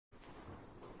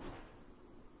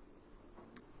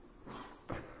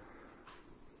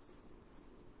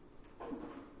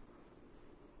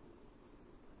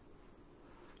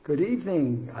Good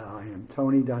evening. I am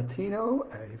Tony Dottino,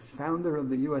 a founder of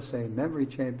the USA Memory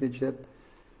Championship,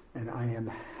 and I am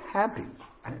happy,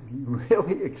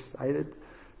 really excited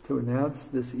to announce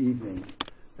this evening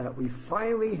that we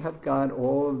finally have got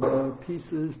all of the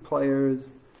pieces,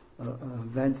 players,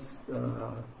 events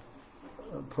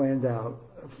planned out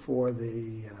for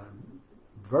the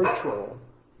virtual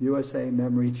USA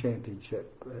Memory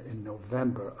Championship in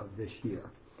November of this year.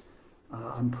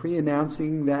 I'm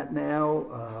pre-announcing that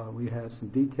now. We have some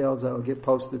details that will get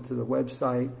posted to the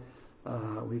website.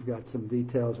 We've got some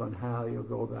details on how you'll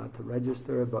go about to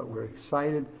register, but we're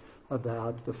excited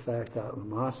about the fact that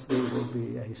Luminosity will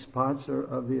be a sponsor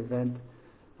of the event.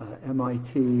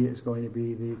 MIT is going to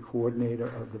be the coordinator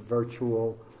of the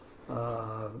virtual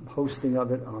hosting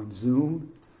of it on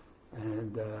Zoom.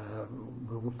 And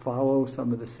we'll follow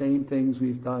some of the same things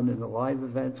we've done in the live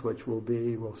events, which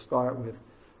we'll start with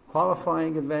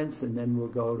qualifying events, and then we'll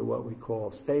go to what we call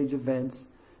stage events.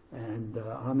 And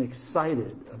I'm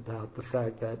excited about the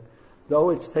fact that though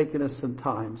it's taken us some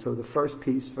time, so the first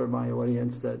piece for my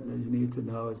audience that you need to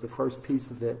know is the first piece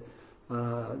of it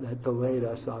that delayed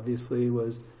us, obviously,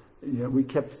 was, we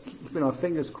kept keeping our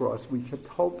fingers crossed. We kept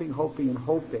hoping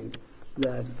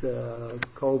that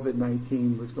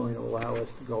COVID-19 was going to allow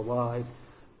us to go live.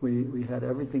 We had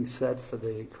everything set for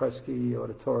the Kresge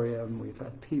Auditorium. We've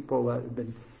had people that have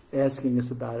been asking us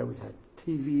about it. We've had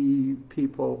TV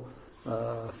people,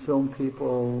 film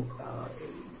people.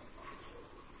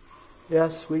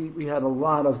 Yes, we had a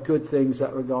lot of good things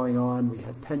that were going on. We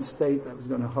had Penn State that was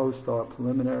going to host our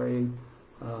preliminary,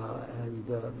 and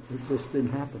it just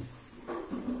didn't happen.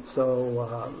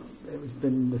 So it has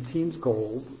been the team's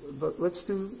goal, but let's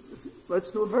do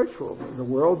a virtual. The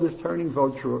world is turning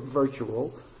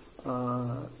virtual.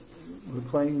 We're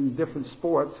playing different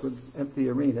sports with empty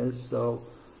arenas, so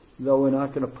though we're not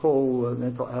going to pull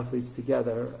mental athletes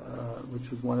together,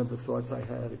 which was one of the thoughts I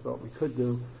had, I thought we could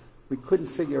do, we couldn't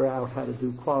figure out how to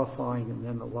do qualifying and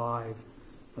then the live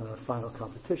final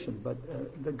competition. But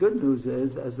the good news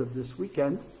is, as of this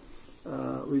weekend,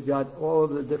 we've got all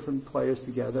of the different players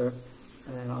together,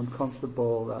 and I'm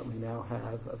comfortable that we now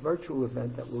have a virtual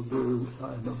event that we'll do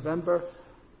in November.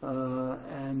 We'll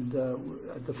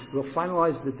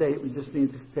finalize the date. We just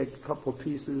need to take a couple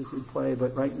pieces in play,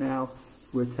 but right now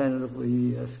we're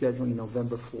tentatively scheduling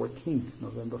November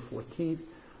 14th.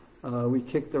 We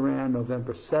kicked around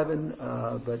November 7,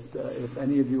 but if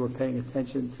any of you are paying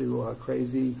attention to our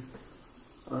crazy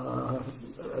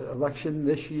election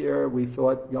this year, we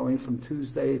thought going from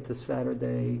Tuesday to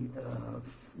Saturday,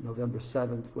 November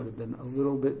 7th, would have been a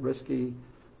little bit risky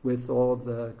with all of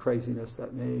the craziness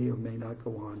that may or may not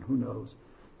go on, who knows,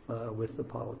 with the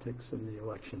politics and the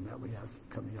election that we have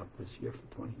coming up this year for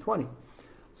 2020.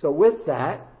 So with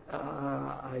that,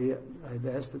 I've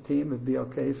asked the team if it'd be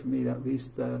okay for me to at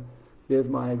least give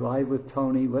my Live with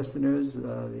Tony listeners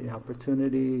the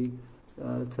opportunity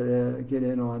to get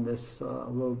in on this a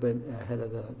little bit ahead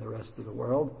of the rest of the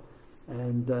world,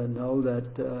 and know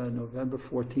that November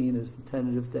 14 is the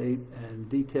tentative date, and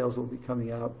details will be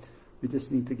coming out. We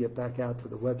just need to get back out to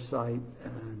the website,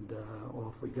 and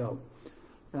off we go.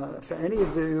 For any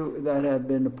of you that have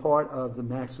been a part of the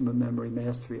Maximum Memory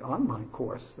Mastery online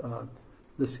course,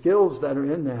 the skills that are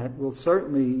in that will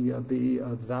certainly be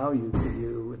of value to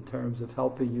you in terms of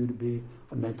helping you to be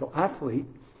a mental athlete.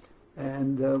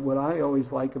 And what I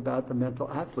always like about the mental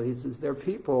athletes is they're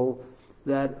people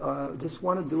that just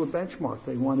want to do a benchmark.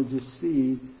 They want to just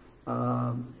see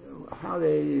how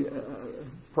they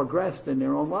progressed in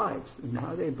their own lives and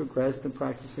how they progressed in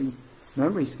practicing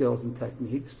memory skills and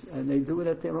techniques, and they do it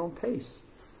at their own pace.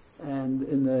 And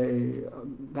in the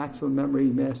Maximum Memory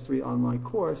Mastery online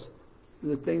course,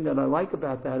 the thing that I like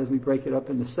about that is we break it up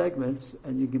into segments,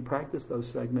 and you can practice those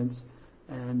segments,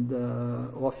 and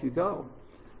off you go.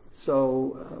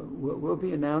 So we'll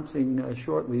be announcing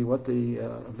shortly what the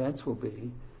events will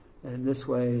be, and this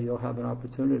way you'll have an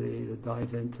opportunity to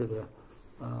dive into the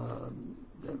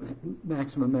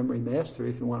Maximum Memory Mastery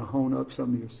if you want to hone up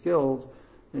some of your skills.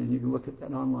 And you can look at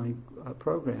that online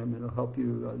program, and it'll help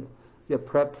you get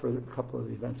prepped for a couple of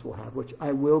the events we'll have, which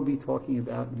I will be talking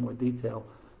about in more detail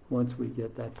once we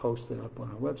get that posted up on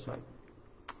our website.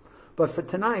 But for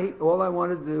tonight, all I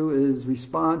want to do is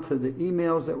respond to the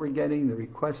emails that we're getting, the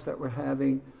requests that we're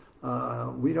having.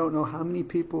 We don't know how many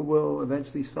people will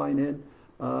eventually sign in.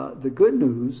 The good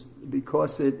news,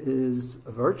 because it is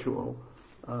virtual,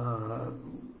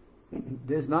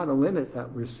 there's not a limit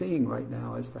that we're seeing right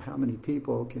now as to how many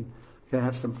people can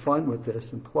have some fun with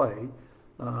this and play.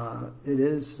 There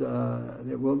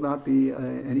will not be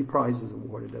any prizes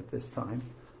awarded at this time.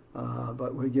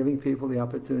 But we're giving people the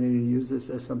opportunity to use this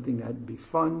as something that'd be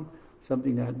fun,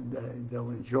 something that they'll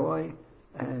enjoy,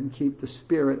 and keep the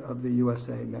spirit of the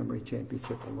USA Memory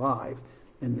Championship alive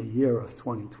in the year of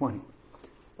 2020.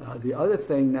 The other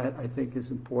thing that I think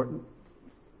is important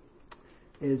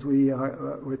is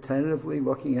we're tentatively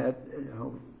looking at,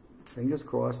 fingers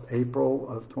crossed, April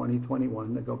of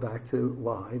 2021 to go back to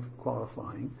live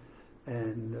qualifying,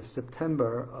 and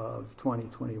September of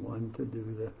 2021 to do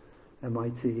the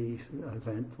MIT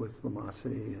event with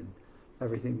Luminosity and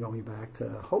everything going back to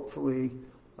hopefully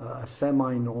a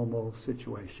semi-normal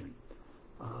situation.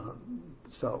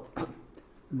 So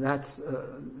that's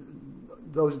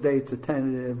those dates are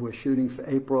tentative. We're shooting for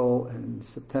April and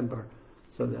September,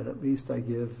 so that at least I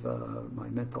give my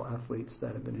mental athletes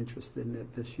that have been interested in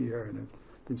it this year and have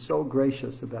been so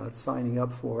gracious about signing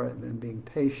up for it and then being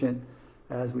patient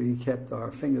as we kept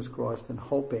our fingers crossed and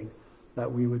hoping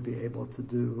that we would be able to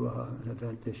do an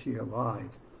event this year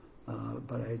live.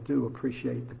 But I do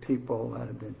appreciate the people that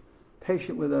have been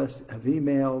patient with us, have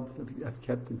emailed, have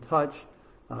kept in touch,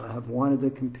 have wanted to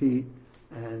compete.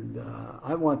 And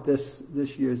I want this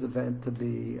year's event to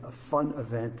be a fun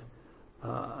event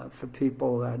for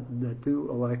people that do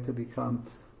elect to become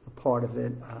a part of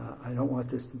it. I don't want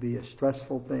this to be a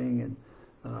stressful thing, and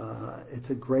it's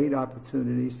a great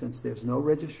opportunity since there's no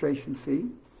registration fee.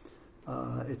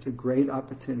 It's a great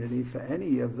opportunity for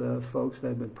any of the folks that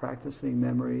have been practicing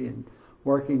memory and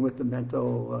working with the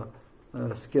mental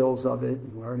skills of it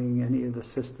and learning any of the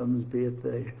systems, be it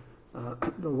the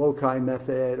loci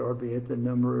method or be it the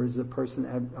numbers, the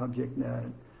person object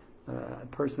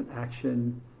person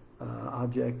action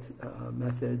object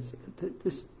methods.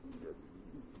 Just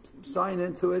sign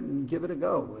into it and give it a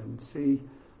go and see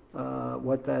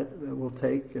what that will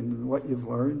take and what you've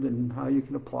learned and how you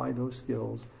can apply those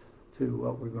skills to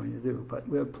what we're going to do. But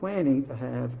we're planning to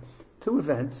have 2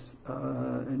 events,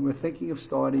 and we're thinking of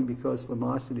starting, because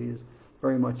Luminosity is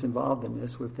very much involved in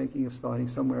this, we're thinking of starting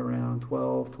somewhere around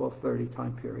 12:30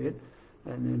 time period,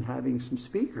 and then having some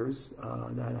speakers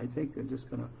that I think are just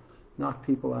going to knock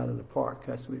people out of the park.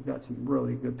 So we've got some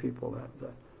really good people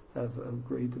that have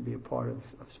agreed to be a part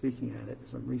of speaking at it,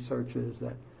 some researchers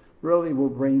that really will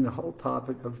bring the whole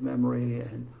topic of memory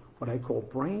and what I call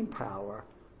brain power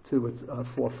to its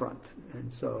forefront.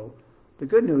 And so the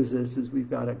good news is we've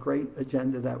got a great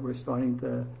agenda that we're starting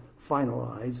to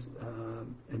finalize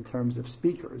in terms of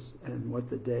speakers and what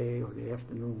the day or the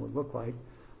afternoon will look like.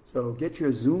 So get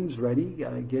your Zooms ready,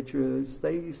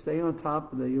 stay on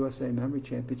top of the USA Memory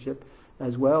Championship,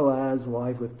 as well as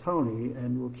Live with Tony,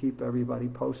 and we'll keep everybody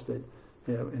posted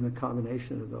in a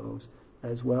combination of those,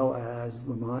 as well as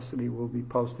Luminosity will be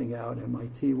posting out,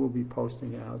 MIT will be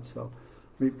posting out. So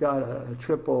we've got a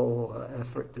triple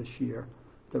effort this year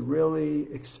to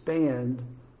really expand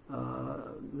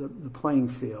the playing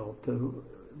field to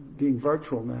being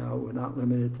virtual now. We're not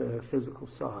limited to physical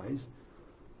size,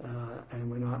 and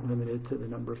we're not limited to the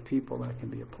number of people that can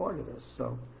be a part of this.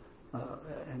 So,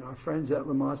 and our friends at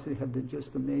Luminosity have been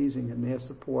just amazing in their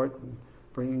support and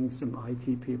bringing some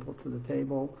IT people to the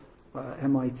table.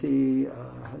 MIT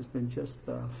has been just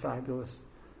fabulous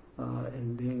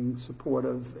in being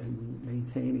supportive and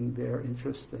maintaining their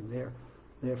interest and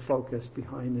their focus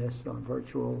behind this on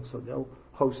virtual. So they'll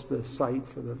host the site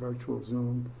for the virtual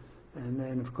Zoom. And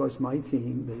then, of course, my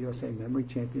team, the USA Memory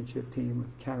Championship team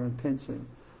with Karen Pinson,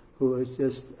 who is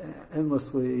just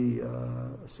endlessly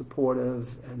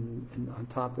supportive and on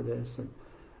top of this,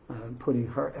 and putting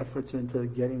her efforts into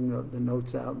getting the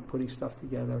notes out and putting stuff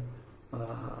together.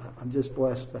 I'm just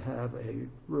blessed to have a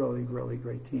really, really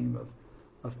great team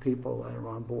of people that are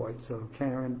on board. So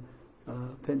Karen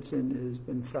Pinson has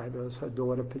been fabulous. Her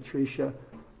daughter, Patricia,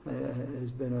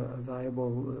 has been a valuable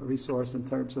resource in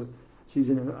terms of, she's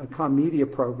in a comm media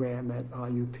program at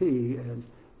IUP, and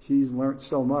she's learned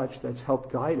so much that's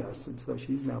helped guide us. And so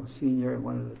she's now a senior and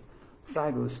one of the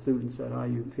fabulous students at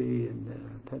IUP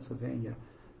in Pennsylvania,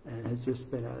 and has just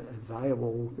been a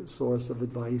valuable source of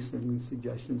advice and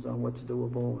suggestions on what's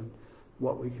doable and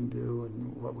what we can do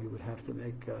and what we would have to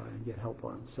make and get help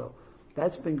on. So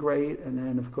that's been great. And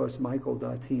then, of course, Michael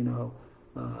Dattino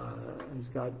has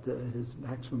got his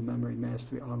Maximum Memory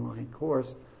Mastery online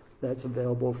course that's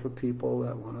available for people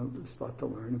that want to start to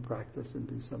learn and practice and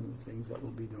do some of the things that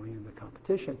we'll be doing in the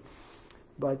competition.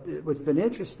 But what's been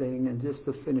interesting, and just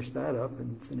to finish that up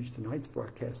and finish tonight's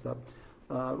broadcast up,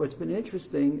 what's been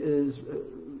interesting is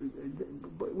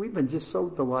we've been just so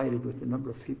delighted with the number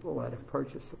of people that have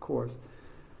purchased the course.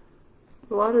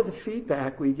 A lot of the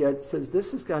feedback we get says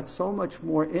this has got so much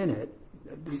more in it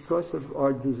because of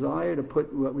our desire to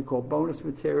put what we call bonus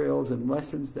materials and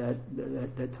lessons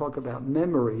that talk about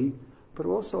memory but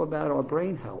also about our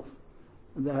brain health,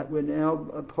 that we're now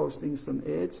posting some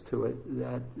ads to it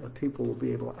that people will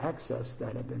be able to access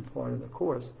that have been part of the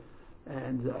course.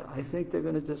 And I think they're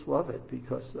going to just love it,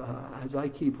 because as I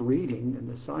keep reading and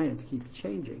the science keeps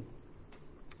changing,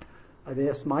 I've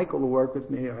asked Michael to work with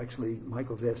me, or actually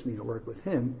Michael's asked me to work with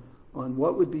him, on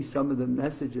what would be some of the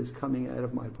messages coming out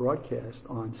of my broadcast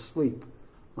on sleep,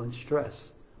 on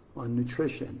stress, on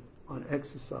nutrition, on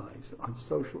exercise, on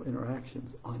social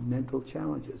interactions, on mental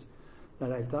challenges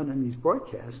that I've done in these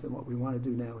broadcasts. And what we want to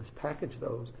do now is package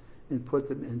those and put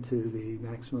them into the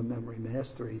Maximum Memory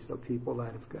Mastery, so people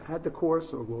that have had the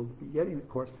course or will be getting the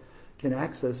course can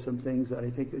access some things that I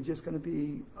think are just going to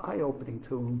be eye-opening to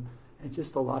them and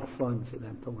just a lot of fun for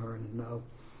them to learn and know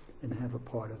and have a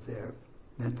part of their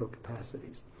mental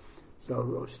capacities.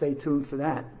 So stay tuned for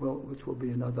that, which will be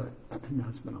another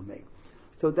announcement I'll make.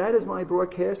 So that is my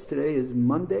broadcast. Today is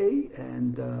Monday,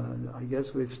 and I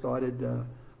guess we've started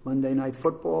Monday night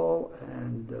football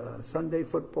and Sunday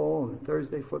football and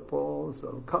Thursday football,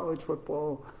 so college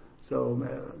football.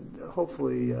 So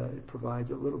hopefully it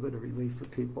provides a little bit of relief for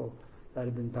people that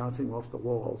have been bouncing off the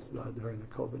walls during the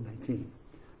COVID-19.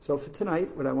 So for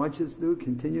tonight, what I want you to do,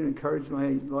 continue to encourage my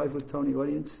Live with Tony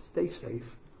audience, stay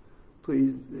safe.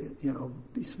 Please,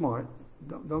 be smart.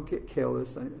 Don't get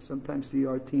careless. I sometimes see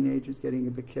our teenagers getting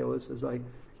a bit careless as I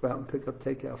go out and pick up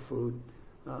takeout food.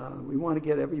 We want to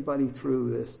get everybody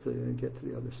through this to get to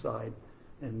the other side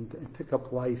and pick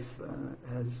up life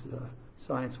as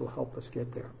science will help us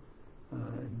get there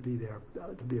and be there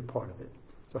to be a part of it.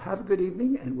 So have a good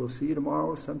evening, and we'll see you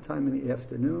tomorrow sometime in the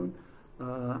afternoon.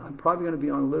 I'm probably going to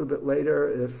be on a little bit later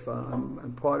if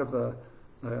I'm part of a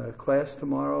class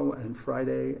tomorrow and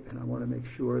Friday, and I want to make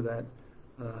sure that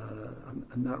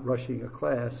I'm not rushing a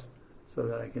class so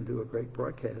that I can do a great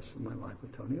broadcast for my Live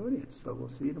with Tony audience. So we'll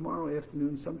see you tomorrow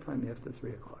afternoon sometime after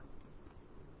 3 o'clock.